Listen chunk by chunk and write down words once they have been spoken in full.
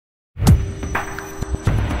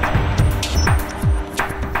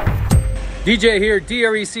DJ here,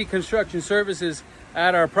 DREC Construction Services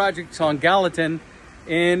at our projects on Gallatin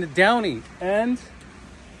in Downey. And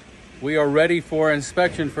we are ready for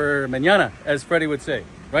inspection for mañana, as Freddie would say.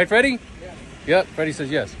 Right, Freddie? Yeah. Yep, Freddie says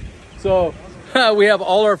yes. So we have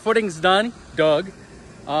all our footings dug,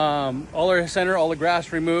 all our center, all the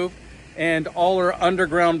grass removed, and all our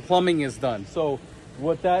underground plumbing is done. So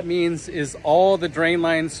what that means is all the drain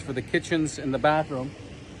lines for the kitchens and the bathroom.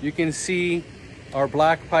 You can see our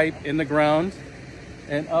black pipe in the ground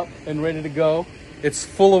and up and ready to go. It's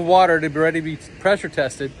full of water to be ready to be pressure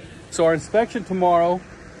tested. So our inspection tomorrow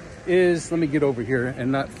is, let me get over here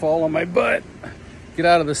and not fall on my butt, get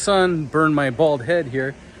out of the sun, burn my bald head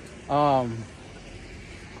here.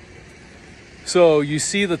 So you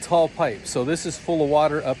see the tall pipe. So this is full of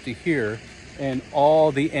water up to here, and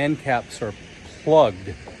all the end caps are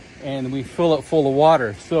plugged, and we fill it full of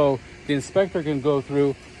water. So the inspector can go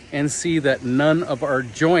through and see that none of our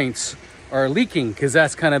joints are leaking, because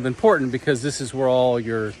that's kind of important, because this is where all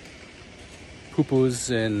your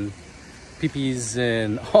poo-poos and pee-pees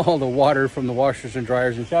and all the water from the washers and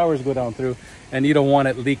dryers and showers go down through, and you don't want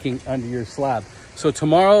it leaking under your slab. So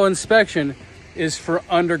tomorrow inspection is for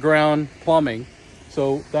underground plumbing.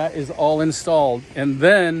 So that is all installed. And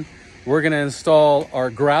then we're gonna install our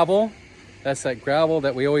gravel. That's that gravel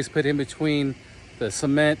that we always put in between the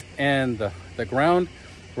cement and the ground.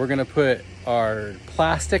 We're gonna put our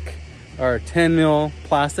plastic, our 10 mil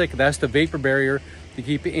plastic. That's the vapor barrier to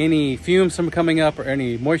keep any fumes from coming up or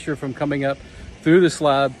any moisture from coming up through the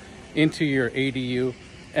slab into your ADU.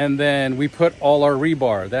 And then we put all our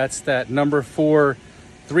rebar. That's that number 4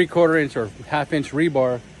 3/4 inch or half-inch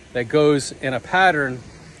rebar that goes in a pattern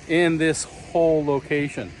in this whole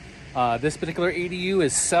location. This particular ADU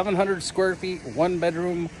is 700 square feet, 1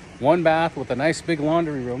 bedroom, 1 bath with a nice big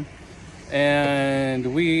laundry room.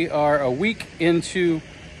 And we are a week into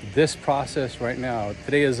this process right now.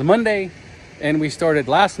 Today is Monday, and we started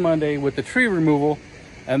last Monday with the tree removal.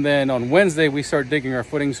 And then on Wednesday, we start digging our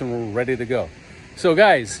footings and we're ready to go. So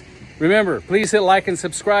guys, remember, please hit like and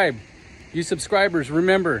subscribe. You subscribers,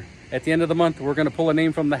 remember, at the end of the month, we're gonna pull a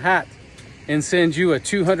name from the hat and send you a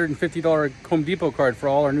 $250 Home Depot card for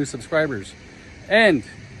all our new subscribers. And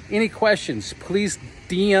any questions, please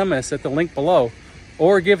DM us at the link below,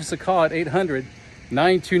 or give us a call at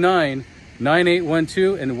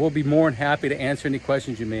 800-929-9812, and we'll be more than happy to answer any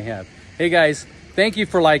questions you may have. Hey guys, thank you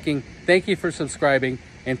for liking, thank you for subscribing,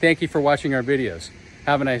 and thank you for watching our videos.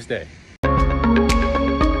 Have a nice day.